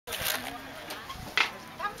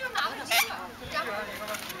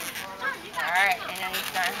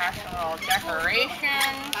little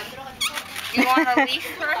decoration. You want a leash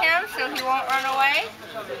for him so he won't run away?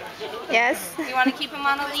 Yes. You want to keep him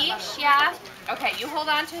on a leash? Yeah? Okay, you hold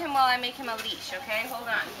on to him while I make him a leash, okay? Hold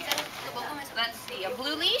on here. Let's see, a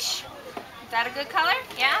blue leash? Is that a good color?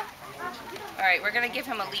 Yeah? Alright, we're going to give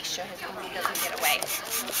him a leash so he doesn't get away.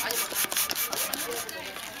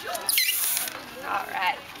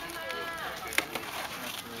 Alright.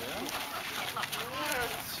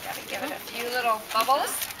 Gotta give it a few little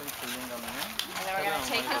bubbles. And then we're going to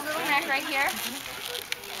take his little neck right here. And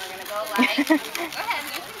we're going to go like, go ahead,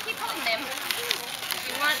 you can keep holding him if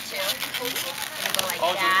you want to. We're going to go like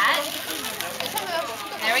that.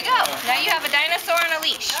 There we go. Now you have a dinosaur on a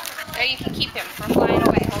leash. There you can keep him from flying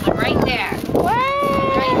away. Hold it right there.